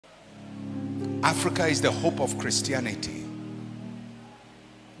Africa is the hope of Christianity.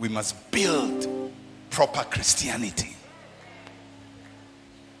 We must build proper Christianity.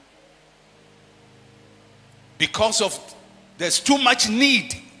 Because there's too much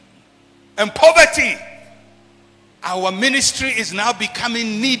need and poverty, our ministry is now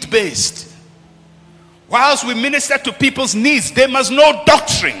becoming need-based. Whilst we minister to people's needs, they must know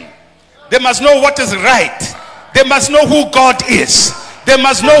doctrine. They must know what is right. They must know who God is. They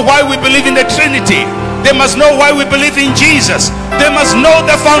must know why we believe in the Trinity. They must know why we believe in Jesus. They must know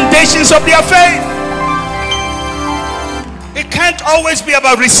the foundations of their faith. It can't always be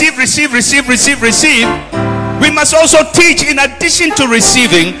about receive. We must also teach, in addition to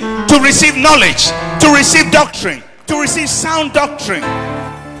receiving, to receive knowledge, to receive doctrine, to receive sound doctrine.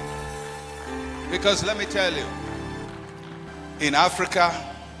 Because let me tell you, in Africa,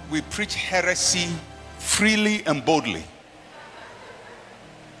 we preach heresy freely and boldly.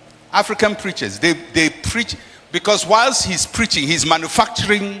 African preachers, they preach, because whilst he's preaching, he's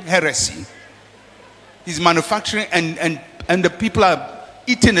manufacturing heresy. He's manufacturing, and the people are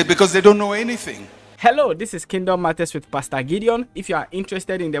eating it because they don't know anything. Hello, this is Kingdom Matters with Pastor Gideon. If you are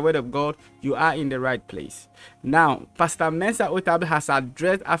interested in the Word of God, you are in the right place. Now, Pastor Mensa Otabil has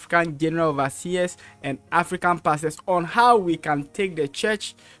addressed African general overseers and African pastors on how we can take the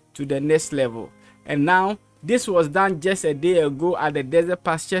church to the next level. And now, this was done just a day ago at the Desert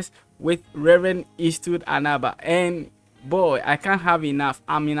Pastures with Reverend Eastwood Anaba. And boy, I can't have enough.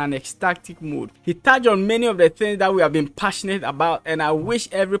 I'm in an ecstatic mood. He touched on many of the things that we have been passionate about, and I wish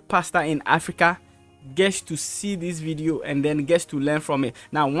every pastor in Africa gets to see this video and then gets to learn from it.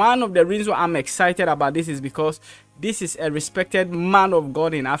 Now, one of the reasons why I'm excited about this is because this is a respected man of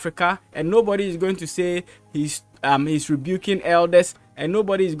God in Africa, and nobody is going to say he's rebuking elders, and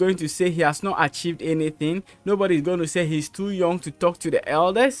nobody is going to say he has not achieved anything. Nobody is going to say he's too young to talk to the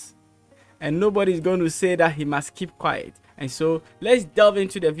elders, and nobody is going to say that he must keep quiet. And so let's delve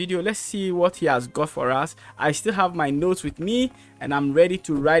into the video. Let's see what he has got for us. I still have my notes with me, and I'm ready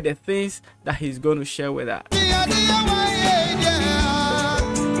to write the things that he's going to share with us.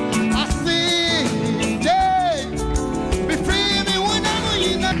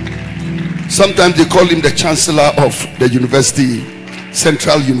 Sometimes they call him the chancellor of the university,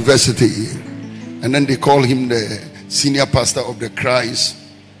 Central University, and then they call him the senior pastor of the Christ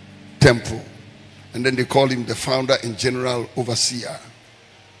Temple. And then they call him the founder and general overseer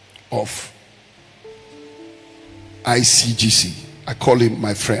of ICGC. I call him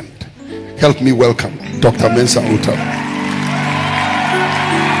my friend. Help me welcome Dr. Mensa Otabil.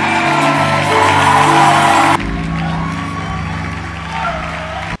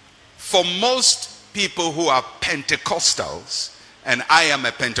 For most people who are Pentecostals, and I am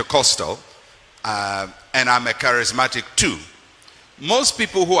a Pentecostal, and I'm a charismatic too, most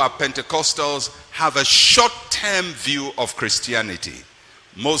people who are Pentecostals have a short-term view of Christianity.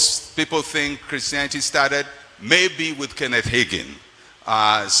 Most people think Christianity started maybe with Kenneth Hagin.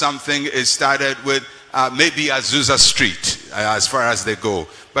 Something is started with maybe Azusa Street, as far as they go.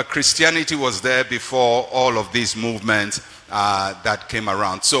 But Christianity was there before all of these movements that came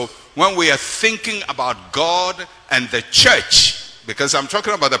around. So when we are thinking about God and the church, because I'm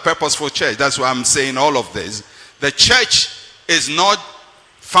talking about the purposeful church, that's why I'm saying all of this. The church is not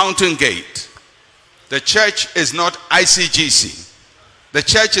Fountain Gate. The church is not ICGC. The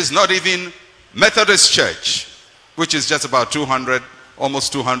church is not even Methodist Church, which is just about 200,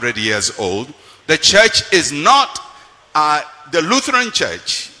 almost 200 years old. The church is not the Lutheran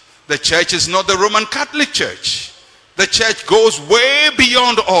Church. The church is not the Roman Catholic Church. The church goes way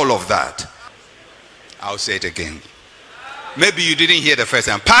beyond all of that. I'll say it again. Maybe you didn't hear the first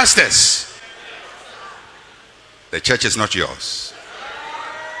time. Pastors, the church is not yours.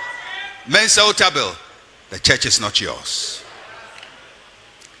 Mensa Otabil, the church is not yours.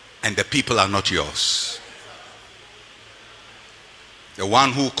 And the people are not yours. The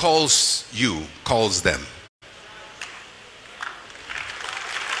one who calls you calls them.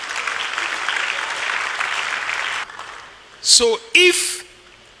 So if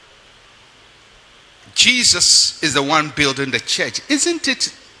Jesus is the one building the church, isn't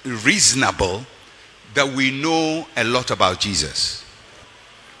it reasonable that we know a lot about Jesus?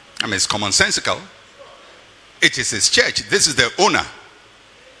 I mean, it's commonsensical. It is his church. This is the owner.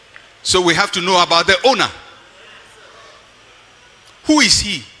 So we have to know about the owner. Who is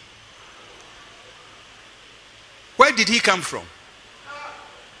he? Where did he come from?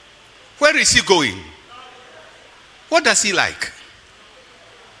 Where is he going? What does he like?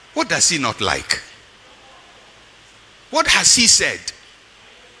 What does he not like? What has he said?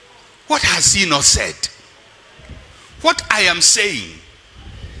 What has he not said? What I am saying,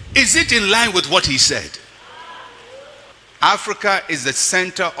 Is it in line with what he said? Africa is the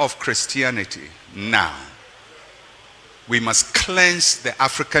center of Christianity. Now, we must cleanse the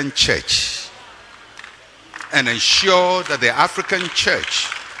African church and ensure that the African church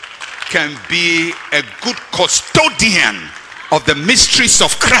can be a good custodian of the mysteries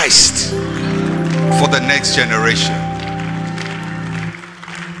of Christ for the next generation.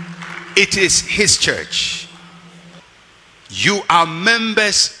 It is his church. You are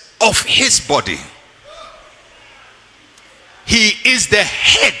members of his body. He is the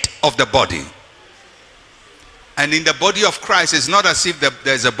head of the body. And in the body of Christ, it's not as if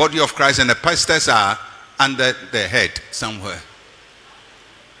there's a body of Christ and the pastors are under the head somewhere.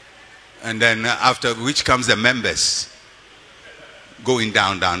 And then after which comes the members going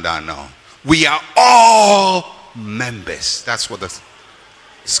down, down, down. No. We are all members. That's what the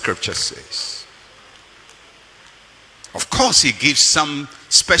scripture says. Of course, he gives some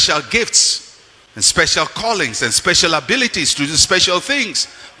special gifts and special callings and special abilities to do special things,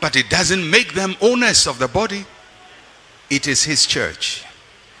 but it doesn't make them owners of the body. It is his church.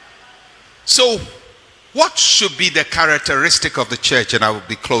 So, what should be the characteristic of the church? And I will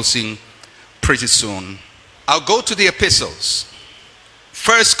be closing pretty soon. I'll go to the epistles.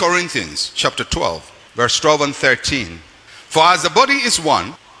 1 Corinthians chapter 12, verse 12 and 13. For as the body is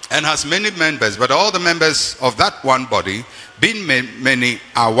one and has many members, but all the members of that one body, being many,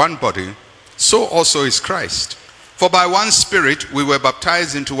 are one body, so also is Christ. For by one Spirit we were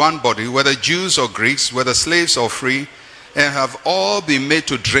baptized into one body, whether Jews or Greeks, whether slaves or free, and have all been made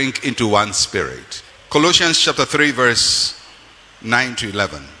to drink into one Spirit. Colossians chapter 3, verse 9 to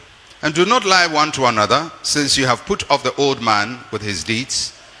 11. And do not lie one to another, since you have put off the old man with his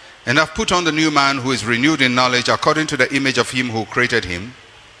deeds, and have put on the new man, who is renewed in knowledge according to the image of him who created him,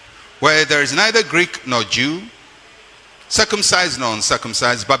 where there is neither Greek nor Jew, circumcised nor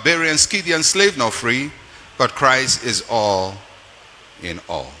uncircumcised, barbarian, Scythian, slave nor free, but Christ is all in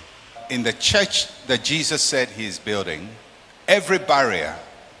all. In the church that Jesus said he is building, every barrier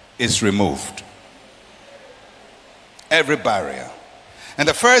is removed. Every barrier. And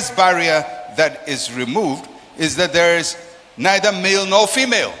the first barrier that is removed is that there is neither male nor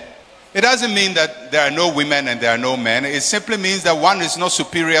female. It doesn't mean that there are no women and there are no men. It simply means that one is not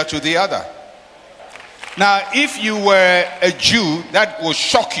superior to the other. Now, if you were a Jew, that will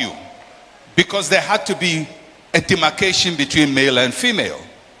shock you, because there had to be a demarcation between male and female.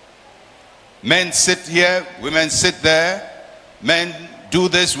 Men sit here, women sit there. Men do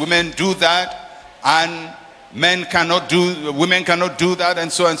this, women do that. And women cannot do that, and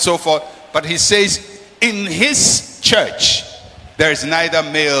so on and so forth. But he says, in his church, there is neither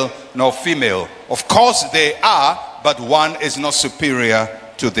male nor female. Of course they are, but one is not superior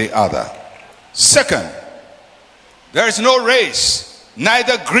to the other. Second, there is no race,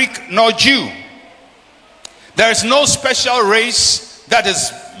 neither Greek nor Jew. There is no special race that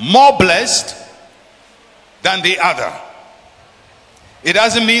is more blessed than the other. It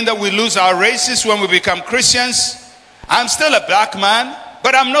doesn't mean that we lose our races when we become Christians. I'm still a black man,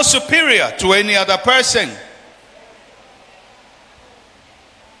 but I'm not superior to any other person.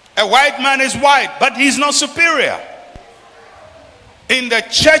 A white man is white, but he's not superior. In the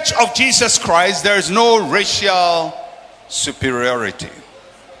church of Jesus Christ, there is no racial superiority.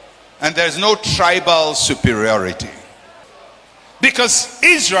 And there's no tribal superiority. Because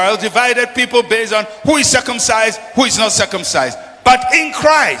Israel divided people based on who is circumcised, who is not circumcised. But in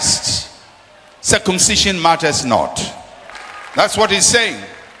Christ, circumcision matters not. That's what he's saying.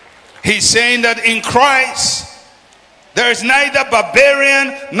 He's saying that in Christ, there is neither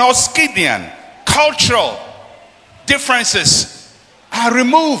barbarian nor Scythian. Cultural differences are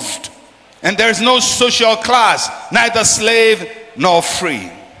removed. And there is no social class, neither slave nor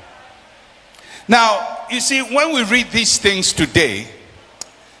free. Now, you see, when we read these things today,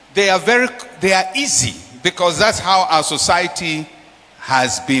 they are easy, because that's how our society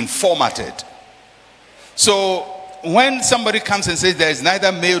has been formatted. So when somebody comes and says there is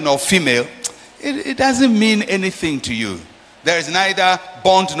neither male nor female, it doesn't mean anything to you. There is neither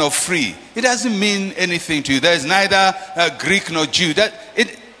bond nor free. It doesn't mean anything to you. There is neither Greek nor Jew.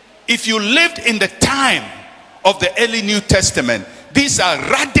 If you lived in the time of the early New Testament, these are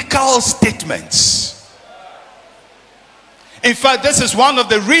radical statements. In fact, this is one of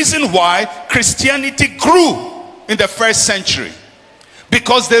the reasons why Christianity grew in the first century.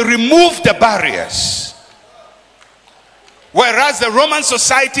 Because they removed the barriers. Whereas the Roman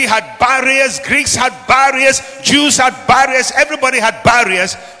society had barriers, Greeks had barriers, Jews had barriers, everybody had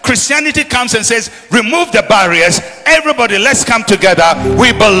barriers. Christianity comes and says, remove the barriers. Everybody, let's come together.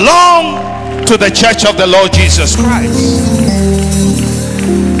 We belong to the church of the Lord Jesus Christ.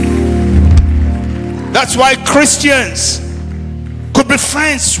 That's why Christians could be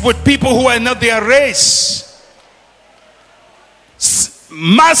friends with people who are not their race.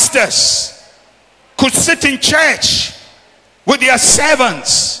 Masters could sit in church with their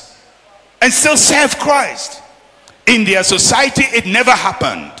servants and still serve Christ. In their society, it never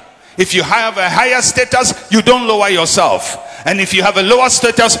happened. If you have a higher status, you don't lower yourself. And if you have a lower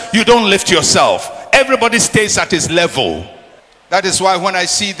status, you don't lift yourself. Everybody stays at his level. That is why when I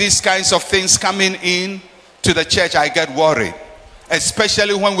see these kinds of things coming in to the church, I get worried.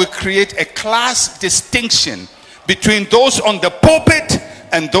 Especially when we create a class distinction between those on the pulpit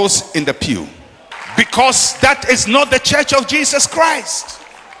and those in the pew. Because that is not the church of Jesus Christ.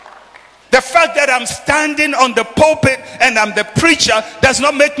 The fact that I'm standing on the pulpit and I'm the preacher does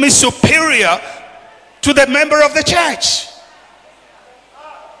not make me superior to the member of the church.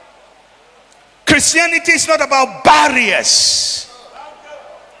 Christianity is not about barriers.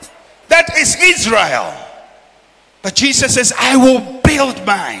 That is Israel. But Jesus says, I will build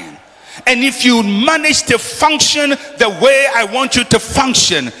mine. And if you manage to function the way I want you to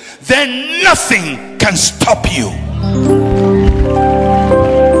function, then nothing can stop you.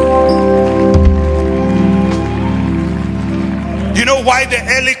 You know why the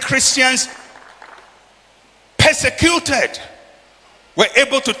early Christians persecuted were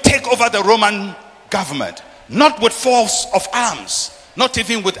able to take over the Roman government? Not with force of arms, not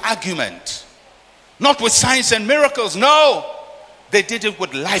even with argument, not with signs and miracles. No, they did it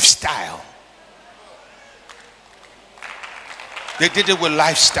with lifestyle. They did it with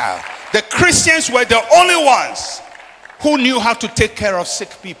lifestyle. The Christians were the only ones who knew how to take care of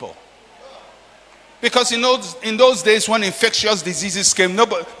sick people. Because in those days when infectious diseases came,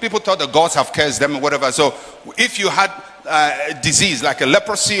 people thought the gods have cursed them or whatever. So if you had a disease like a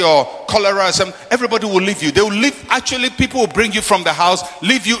leprosy or cholera or something, everybody will leave you. They will leave. Actually, people will bring you from the house,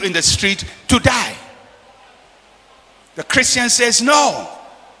 leave you in the street to die. The Christian says, no.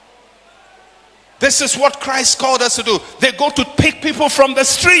 This is what Christ called us to do. They go to pick people from the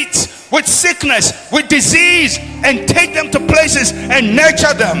streets with sickness, with disease, and take them to places and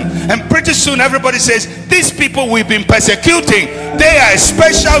nurture them. And pretty soon everybody says, these people we've been persecuting, they are a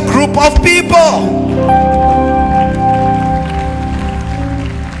special group of people.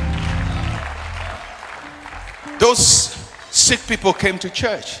 Those sick people came to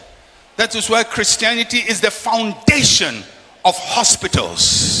church. That is why Christianity is the foundation of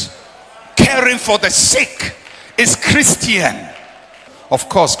hospitals. Caring for the sick is Christian. Of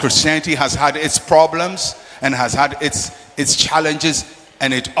course, Christianity has had its problems and has had its challenges,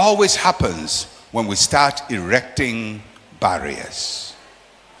 and it always happens when we start erecting barriers.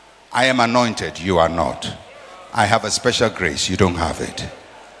 I am anointed, you are not. I have a special grace, you don't have it.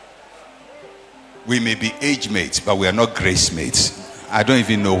 We may be age mates, but we are not grace mates. I don't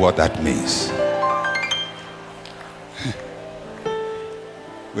even know what that means.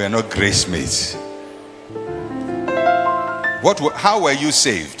 We are not grace mates. How were you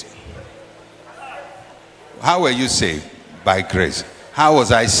saved? How were you saved? By grace. How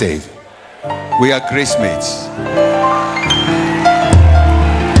was I saved? We are grace mates.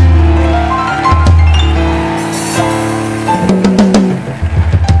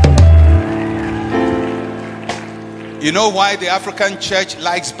 You know why the African church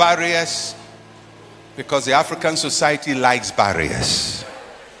likes barriers? Because the African society likes barriers.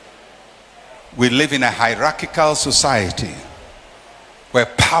 We live in a hierarchical society where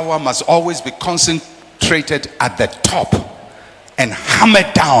power must always be concentrated at the top and hammer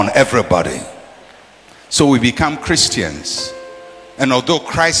down everybody. So we become Christians. And although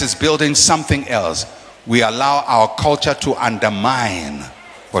Christ is building something else, we allow our culture to undermine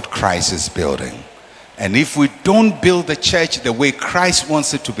what Christ is building. And if we don't build the church the way Christ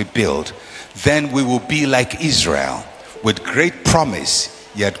wants it to be built, then we will be like Israel, with great promise,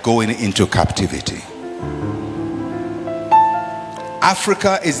 yet going into captivity.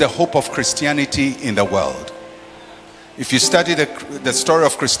 Africa is the hope of Christianity in the world. If you study the story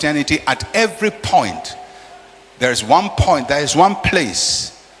of Christianity, at every point, there is one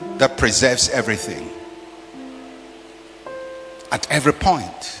place that preserves everything. At every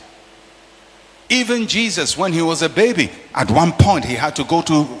point. Even Jesus, when he was a baby, at one point he had to go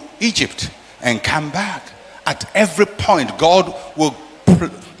to Egypt and come back. At every point, God will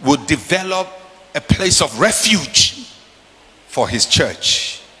develop a place of refuge for his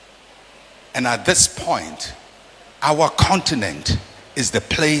church. And at this point, our continent is the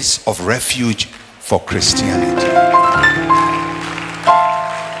place of refuge for Christianity.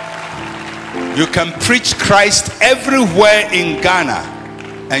 You can preach Christ everywhere in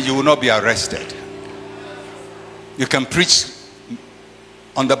Ghana and you will not be arrested. You can preach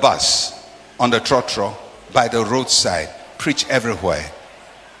on the bus, on the trotro, by the roadside, preach everywhere,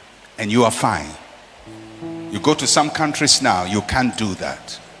 and you are fine. You go to some countries now, you can't do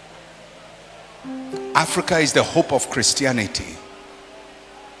that. Africa is the hope of Christianity.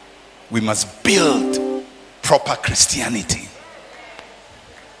 We must build proper Christianity.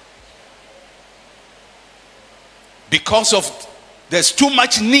 Because there's too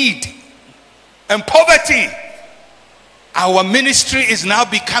much need and poverty, our ministry is now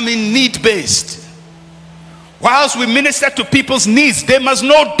becoming need-based. Whilst we minister to people's needs, they must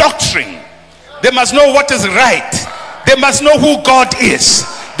know doctrine. They must know what is right. They must know who God is.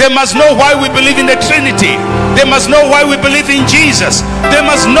 They must know why we believe in the Trinity. They must know why we believe in Jesus. They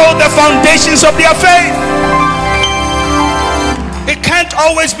must know the foundations of their faith. It can't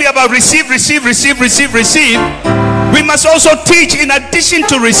always be about receive, receive, receive, receive, receive. We must also teach, in addition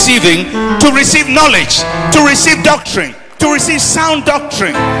to receiving, to receive knowledge, to receive doctrine, to receive sound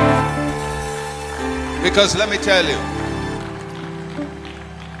doctrine. Because let me tell you,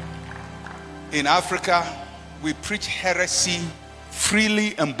 in Africa, we preach heresy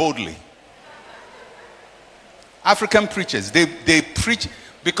freely and boldly. African preachers, they preach,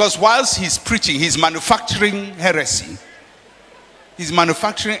 because whilst he's preaching, he's manufacturing heresy. He's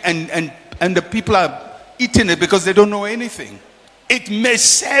manufacturing, and the people are eating it because they don't know anything. It may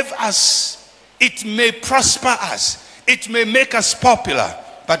serve us, it may prosper us, it may make us popular,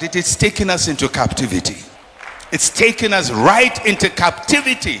 but it is taking us into captivity. It's taking us right into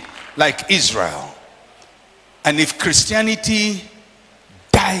captivity, like Israel. And if Christianity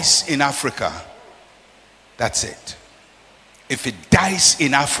dies in Africa, that's it. If it dies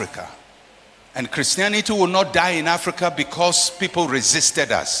in Africa, and Christianity will not die in Africa because people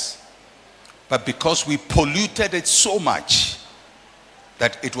resisted us, but because we polluted it so much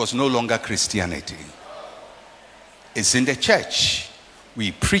that it was no longer Christianity. It's in the church.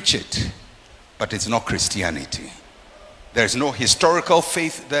 We preach it, but it's not Christianity. There's no historical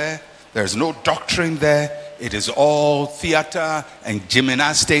faith there. There's no doctrine there. It is all theater and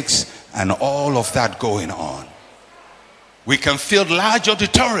gymnastics and all of that going on. We can fill large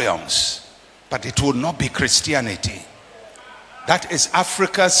auditoriums, but it will not be Christianity. That is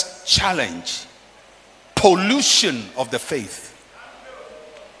Africa's challenge. Pollution of the faith.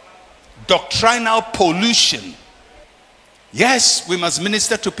 Doctrinal pollution. Yes, we must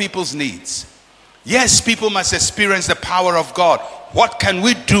minister to people's needs. Yes, people must experience the power of God. What can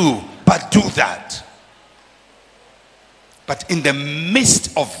we do but do that? But in the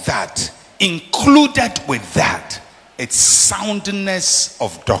midst of that, included with that, it's soundness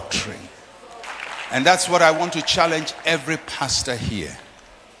of doctrine. And that's what I want to challenge every pastor here.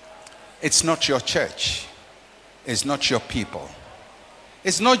 It's not your church. It's not your people.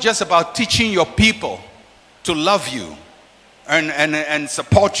 It's not just about teaching your people to love you and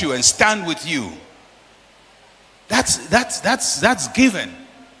support you and stand with you. That's given.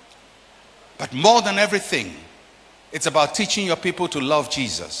 But more than everything, it's about teaching your people to love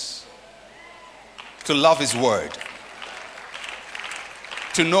Jesus, to love his word,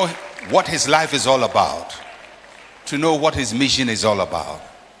 to know what his life is all about, to know what his mission is all about.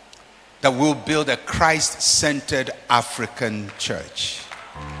 That we'll build a Christ-centered African church.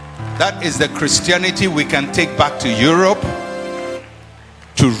 That is the Christianity we can take back to Europe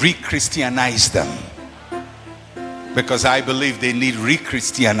to re-Christianize them. Because I believe they need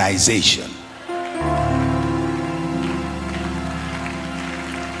re-Christianization.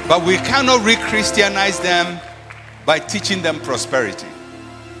 But we cannot re-Christianize them by teaching them prosperity.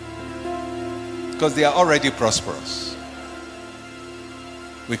 Because they are already prosperous.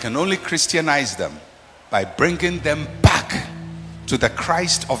 We can only Christianize them by bringing them back to the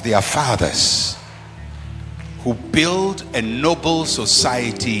Christ of their fathers, who build a noble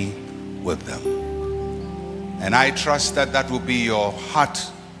society with them. And I trust that that will be your heart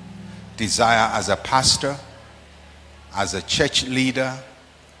desire as a pastor, as a church leader,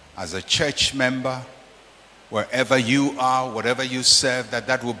 as a church member, wherever you are, whatever you serve,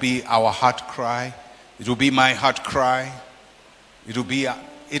 that will be our heart cry. It will be my heart cry. It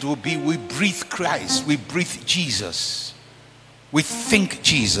will be we breathe Christ, we breathe Jesus. We think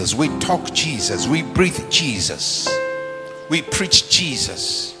Jesus, we talk Jesus, we breathe Jesus. We preach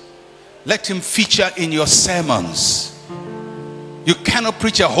Jesus. Let him feature in your sermons. You cannot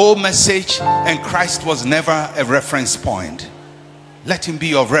preach a whole message and Christ was never a reference point. Let him be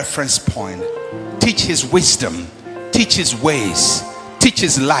your reference point. Teach his wisdom, teach his ways, teach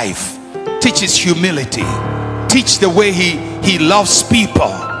his life, teach his humility, teach the way he loves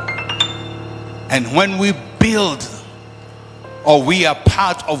people. And when we build, or we are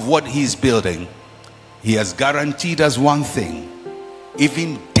part of what he's building, he has guaranteed us one thing: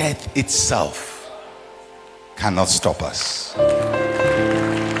 even death itself cannot stop us.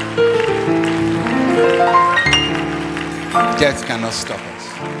 Death cannot stop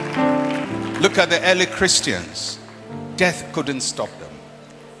us. Look at the early Christians. Death couldn't stop them.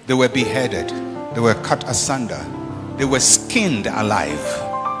 They were beheaded. They were cut asunder. They were skinned alive.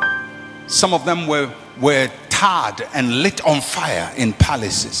 Some of them were tarred and lit on fire in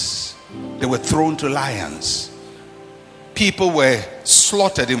palaces. They were thrown to lions. People were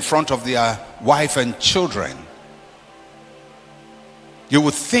slaughtered in front of their wife and children. You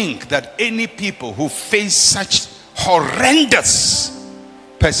would think that any people who face such horrendous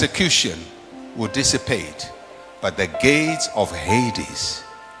persecution would dissipate, but the gates of Hades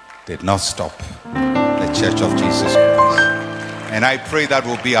did not stop the Church of Jesus Christ. And I pray that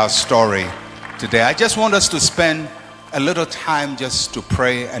will be our story today. I just want us to spend a little time just to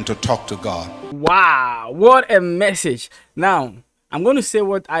pray and to talk to God. Wow, what a message. Now, I'm going to say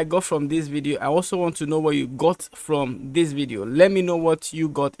what I got from this video. I also want to know what you got from this video. Let me know what you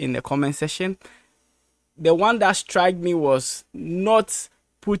got in the comment section. The one that struck me was not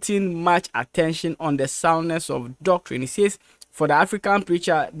putting much attention on the soundness of doctrine. He says, for the African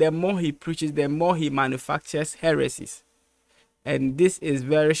preacher, the more he preaches, the more he manufactures heresies. And this is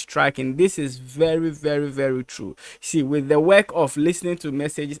very striking. This is very, very, very true. See, with the work of listening to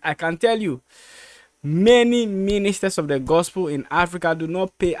messages, I can tell you, many ministers of the gospel in Africa do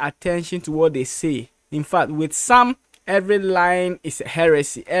not pay attention to what they say. In fact, with some, every line is a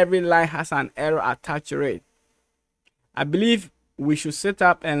heresy. Every line has an error attached to it. I believe we should sit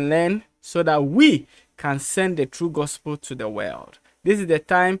up and learn so that we can send the true gospel to the world. This is the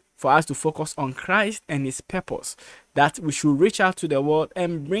time for us to focus on Christ and his purpose, that we should reach out to the world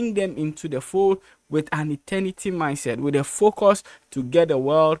and bring them into the fold with an eternity mindset, with a focus to get the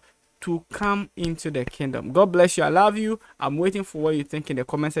world to come into the kingdom. God bless you. I love you. I'm waiting for what you think in the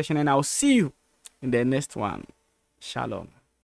comment section, and I'll see you in the next one. Shalom.